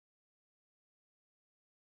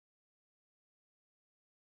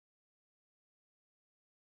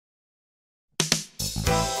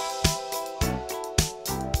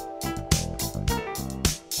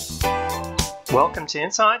Welcome to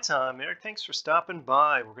Insights. I'm Eric. Thanks for stopping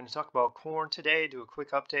by. We're going to talk about corn today, do a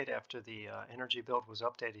quick update after the energy build was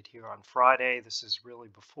updated here on Friday. This is really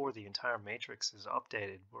before the entire matrix is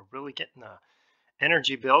updated. We're really getting the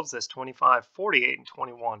energy builds. That's 25, 48, and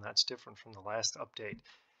 21. That's different from the last update.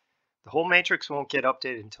 The whole matrix won't get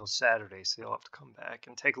updated until Saturday, so you'll have to come back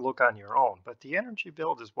and take a look on your own. But the energy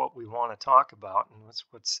build is what we want to talk about, and that's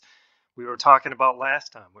what's we were talking about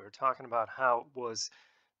last time. We were talking about how it was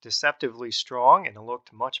deceptively strong and it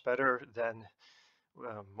looked much better than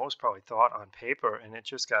most probably thought on paper, and it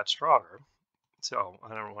just got stronger. So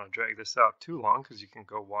I don't want to drag this out too long because you can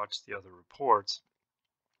go watch the other reports.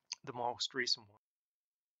 The most recent one